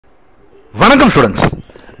வணக்கம் ஸ்டூடெண்ட்ஸ்,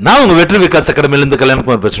 நான் உங்கள் வெற்றி விகாஸ் அகாடமிலேருந்து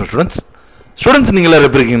கல்யாணகுமார் பேசுகிறேன். ஸ்டூடெண்ட்ஸ் நீங்கள் எல்லாரும்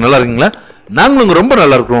எப்படி இருக்கீங்க? நல்லா இருக்கீங்களா? நாங்களும் ரொம்ப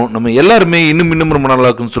நல்லா இருக்கிறோம். நம்ம எல்லாருமே இன்னும் ரொம்ப நல்லா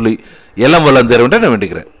இருக்குன்னு சொல்லி எல்லாம் வளர்ந்து தர வேண்டாம் நான்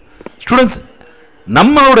வேண்டிக்கிறேன். ஸ்டூடெண்ட்ஸ்,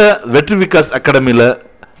 நம்மளோட வெற்றி விகாஸ் அகாடமியில்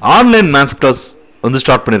ஆன்லைன் மேத்ஸ் கிளாஸ் வந்து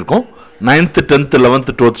ஸ்டார்ட் பண்ணியிருக்கோம். 9th 10th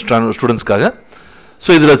 11th 12th ஸ்டூடெண்ட்ஸ்க்காக.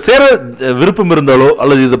 So இதில் சேர விருப்பம் இருந்தாலோ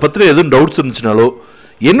அல்லது இதை பற்றி எதுவும் டவுட்ஸ் இருந்துச்சுனாலோ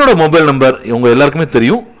என்னோட மொபைல் நம்பர் உங்கள் எல்லாருக்குமே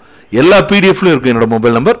தெரியும். எல்லா பிடிஎஃப்லையும் இருக்கும் என்னோட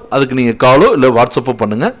மொபைல் நம்பர். அதுக்கு நீங்கள் காலோ இல்லை வாட்ஸ்அப்போ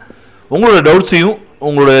பண்ணுங்கள். உங்களோட டவுட்ஸையும்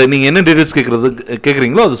உங்களோட நீங்கள் என்ன டீட்டெயில்ஸ்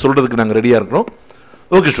கேட்குறீங்களோ அது சொல்கிறதுக்கு நாங்கள் ரெடியாக இருக்கிறோம்.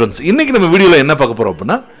 ஓகே ஸ்டூடெண்ட்ஸ், இன்றைக்கி நம்ம வீடியோவில் என்ன பார்க்க போகிறோம்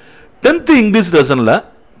அப்படின்னா 10th இங்கிலீஷ் லெசனில்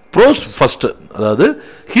ப்ரோஸ் ஃபஸ்ட்டு, அதாவது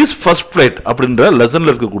ஹிஸ் ஃபஸ்ட் ஃப்ளைட் அப்படின்ற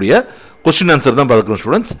லெசனில் இருக்கக்கூடிய கொஸ்டின் ஆன்சர் தான் பார்க்குறோம்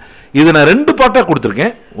ஸ்டூடெண்ட்ஸ். இதை நான் 2 பார்ட்டாக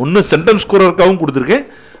கொடுத்துருக்கேன். ஒன்று சென்டென்ஸ் ஸ்கோரருக்காகவும் கொடுத்துருக்கேன்,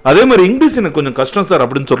 அதே மாதிரி இங்கிலீஷ் எனக்கு கொஞ்சம் கஷ்டம் சார்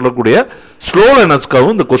அப்படின்னு சொல்லக்கூடிய ஸ்லோ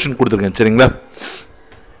லேர்னர்ஸ்க்காகவும் இந்த கொஸ்டின் கொடுத்துருக்கேன். சரிங்களா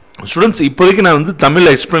ஸ்டூடெண்ட்ஸ், இப்போதைக்கு நான் வந்து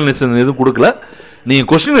தமிழில் எக்ஸ்ப்ளனேஷன் எதுவும் கொடுக்கல. நீங்கள்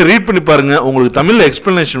கொஸ்டினை ரீட் பண்ணி பாருங்கள். உங்களுக்கு தமிழில்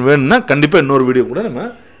எக்ஸ்ப்ளனேஷன் வேணும்னா கண்டிப்பாக இன்னொரு வீடியோ கூட நம்ம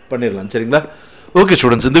பண்ணிடலாம். சரிங்களா? ஓகே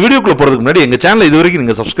ஸ்டூடெண்ட்ஸ், இந்த வீடியோக்குள்ளே போகிறதுக்கு முன்னாடி எங்கள் சேனலை இது வரைக்கும்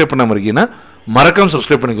நீங்கள் சப்ஸ்கிரைப் பண்ணாமல் இருக்கீங்கன்னா மறக்காம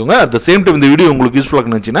சப்ஸ்கிரைப் பண்ணிக்கோங்க. அட் த சேம் டைம் இந்த வீடியோ உங்களுக்கு யூஸ்ஃபுல்லாக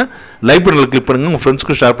இருந்துச்சுன்னா லைக் பட்டனில் கிளிக் பண்ணுங்கள், உங்கள்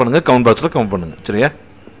ஃப்ரெண்ட்ஸ்க்கு ஷேர் பண்ணுங்கள், கமெண்ட் பாக்ஸில் கமெண்ட் பண்ணுங்கள். சரியா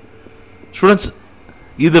ஸ்டூடெண்ட்ஸ்,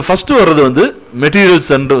 இது ஃபஸ்ட்டு வர்றது வந்து மெட்டீரியல்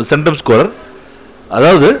சென்டம் ஸ்கோரர்,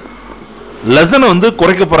 அதாவது லெசனை வந்து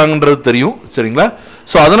குறைக்க போகிறாங்கன்றது தெரியும். சரிங்களா?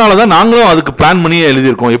 ஸோ அதனால தான் நாங்களும் அதுக்கு பிளான் பண்ணியே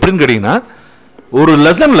எழுதியிருக்கோம். எப்படின்னு கேட்டிங்கன்னா, ஒரு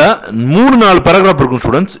லெசனில் 3-4 பேராகிராஃப் இருக்கும்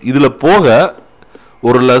ஸ்டூடெண்ட்ஸ். இதில் போக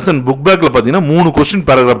ஒரு லெசன் புக் பேக்கில் பார்த்தீங்கன்னா 3 கொஸ்டின்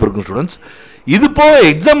பேராகிராஃப் இருக்கும் ஸ்டூடெண்ட்ஸ். இது போக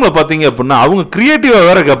எக்ஸாமில் பார்த்தீங்க அப்படின்னா அவங்க கிரியேட்டிவாக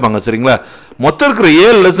வேறு கேட்பாங்க. சரிங்களா? மொத்தம் இருக்கிற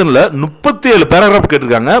 7 லெசனில் 37 பேராகிராஃப்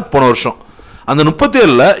கேட்டிருக்காங்க போன வருஷம். அந்த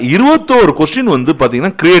 37ல் 21 கொஸ்டின் வந்து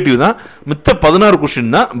பார்த்தீங்கன்னா கிரியேட்டிவ் தான், மித்த 16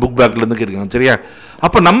 கொஸ்டின் தான் புக் பேக்லேருந்து கேட்டிருக்காங்க. சரியா?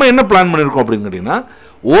 அப்போ நம்ம என்ன பிளான் பண்ணியிருக்கோம் அப்படின்னு கேட்டிங்கன்னா,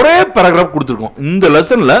 ஒரே பேராகிராஃப் கொடுத்துருக்கோம். இந்த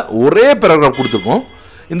லெசனில் ஒரே பேராகிராஃப் கொடுத்துருக்கோம்.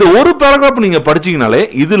 இந்த ஒரு பேராகிராஃப் நீங்கள் படிச்சிங்கனாலே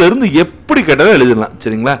இதிலிருந்து எப்படி கேட்டாலும் எழுதிடலாம்.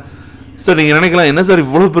 சரிங்களா? சார் நீங்கள் நினைக்கலாம், என்ன சார்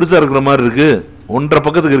இவ்வளோ பெருசாக இருக்கிற மாதிரி இருக்குது, 1.5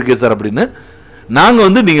 பக்கத்துக்கு இருக்கே சார் அப்படின்னு. நாங்கள்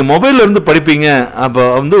வந்து நீங்கள் மொபைலில் இருந்து படிப்பீங்க, அப்போ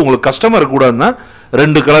வந்து உங்களுக்கு கஷ்டமாக இருக்கக்கூடாதுன்னா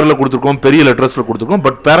 2 கலரில் கொடுத்துருக்கோம், பெரிய லெட்டர்ஸில் கொடுத்துருக்கோம்.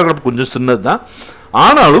 பட் பேராகிராஃப் கொஞ்சம் சின்னது தான்,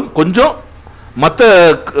 ஆனாலும் கொஞ்சம் மற்ற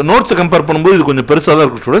நோட்ஸை கம்பேர் பண்ணும்போது இது கொஞ்சம் பெருசாக தான்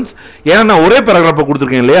இருக்கும் ஸ்டூடெண்ட்ஸ். ஏன்னா நான் ஒரே பேராகிராஃபை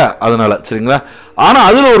கொடுத்துருக்கேன் இல்லையா, அதனால். சரிங்களா? ஆனால்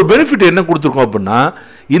அதில் ஒரு பெனிஃபிட் என்ன கொடுத்துருக்கோம் அப்படின்னா,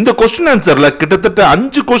 இந்த கொஸ்டின் ஆன்சரில் கிட்டத்தட்ட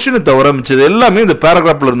 5 கொஸ்டினை தவிர மிச்சது எல்லாமே இந்த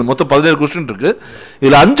பேராகிராஃபில் இருந்து, மொத்தம் 17 கொஸ்டின் இருக்குது.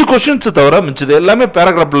 இதில் 5 கொஸ்டின்ஸை தவிர மிச்சது எல்லாமே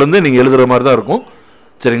பேராகிராஃபிலேருந்து நீங்கள் எழுதுகிற மாதிரி தான் இருக்கும்.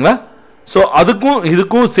 சரிங்களா? ஸோ அதுக்கும்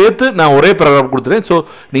இதுக்கும் சேர்த்து நான் ஒரே பேராகிராஃப் கொடுத்துறேன். ஸோ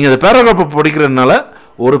நீங்கள் அந்த பேராகிராஃபை படிக்கிறதுனால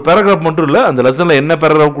ஒரு பேராகிராஃப் மட்டும் இல்லை, அந்த லெசனில் என்ன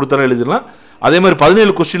பேராகிராஃப் கொடுத்தாலும் எழுதிடலாம். அதே மாதிரி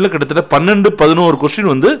 17 கொஸ்டினில் கிட்டத்தட்ட 12-11 கொஸ்டின்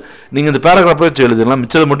வந்து நீங்கள் இந்த பேராகிராஃபை வச்சு எழுதிடலாம்.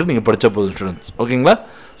 மிச்சதை மட்டும் நீங்கள் படித்தா போதும் ஸ்டூடெண்ட்ஸ். ஓகேங்களா?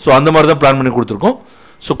 ஸோ அந்த மாதிரி தான் பிளான் பண்ணி கொடுத்துருக்கோம்.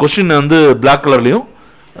 ஸோ கொஸ்டின் வந்து பிளாக் கலர்லையும்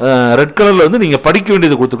ரெட் கலரில் வந்து நீங்கள் படிக்க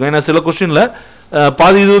வேண்டியது கொடுத்துருக்கோம். ஏன்னா சில கொஸ்டினில்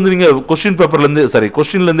பாதி இது வந்து நீங்கள்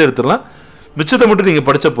கொஸ்டின்லேருந்து எடுத்துடலாம், மிச்சத்தை மட்டும் நீங்கள்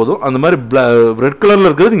படித்தா போதும். அந்த மாதிரி ரெட் கலரில்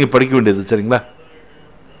இருக்கிறது நீங்கள் படிக்க வேண்டியது. சரிங்களா?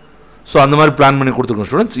 ஸோ அந்த மாதிரி பிளான் பண்ணி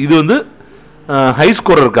கொடுத்துருக்கோம் ஸ்டூடெண்ட்ஸ். இது வந்து ஹை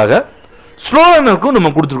ஸ்கோரருக்காக. ஸ்லோ லேர்னருக்கும் நம்ம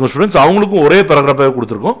கொடுத்துருக்கோம் ஸ்டூடெண்ட்ஸ், அவங்களுக்கும் ஒரே பேராகிராஃபாக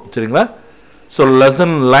கொடுத்துருக்கோம். சரிங்களா? ஸோ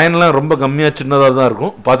லெசன் லைன்லாம் ரொம்ப கம்மியாக சின்னதாக தான்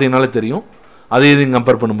இருக்கும், பார்த்தீங்கன்னாலே தெரியும். அதையும்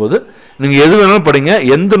கம்பேர் பண்ணும்போது நீங்கள் எது வேணாலும் படிங்க,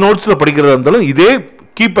 எந்த நோட்ஸில் படிக்கிறதா இருந்தாலும் இதே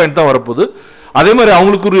கீ பாயிண்ட் தான் வரப்போகுது. அதே மாதிரி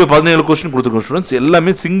அவங்களுக்குரிய 17 கொஸ்டின் கொடுத்துருக்கோம் ஸ்டூடெண்ட்ஸ்,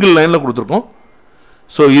 எல்லாமே சிங்கிள் லைனில் கொடுத்துருக்கோம்.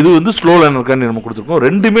 ஸோ இது வந்து ஸ்லோ லேர்னருக்காண்டி நம்ம கொடுத்துருக்கோம்.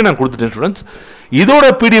 2மே நான் கொடுத்துட்டேன் ஸ்டூடெண்ட்ஸ். இதோட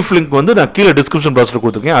பிடிஎஃப் லிங்க் வந்து நான் கீழே டிஸ்கிரிப்ஷன் பாக்ஸில்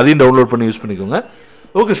கொடுத்துருக்கேன், அதையும் டவுன்லோட் பண்ணி யூஸ் பண்ணிக்கோங்க.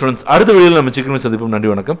 ஓகே ஸ்டூடெண்ட்ஸ், அடுத்த வீடியோவில் நம்ம சீக்கிரமே சந்திப்போம்.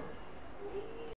 நன்றி, வணக்கம்.